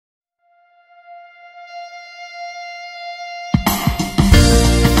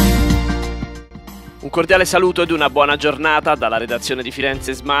Un cordiale saluto ed una buona giornata dalla redazione di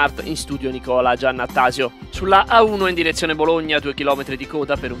Firenze Smart, in studio Nicola Giannattasio. Sulla A1 in direzione Bologna, 2 km di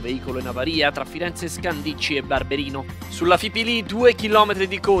coda per un veicolo in avaria tra Firenze Scandicci e Barberino. Sulla Fipili 2 km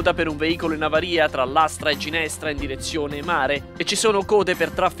di coda per un veicolo in avaria tra Lastra e Ginestra in direzione Mare e ci sono code per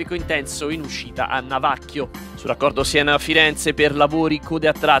traffico intenso in uscita a Navacchio. Sul raccordo Siena-Firenze per lavori code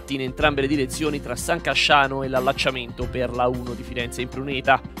a tratti in entrambe le direzioni tra San Casciano e l'allacciamento per la 1 di Firenze in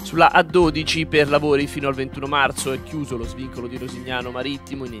Pruneta. Sulla A12 per lavori fino al 21 marzo è chiuso lo svincolo di Rosignano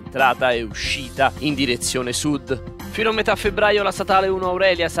Marittimo in entrata e uscita in direzione sud. Fino a metà febbraio la statale 1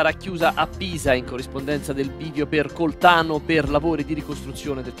 Aurelia sarà chiusa a Pisa in corrispondenza del bivio per Coltano per lavori di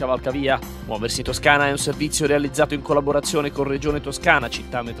ricostruzione del cavalcavia. Muoversi Toscana è un servizio realizzato in collaborazione con Regione Toscana,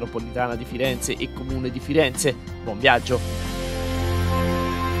 Città Metropolitana di Firenze e Comune di Firenze. Buon viaggio!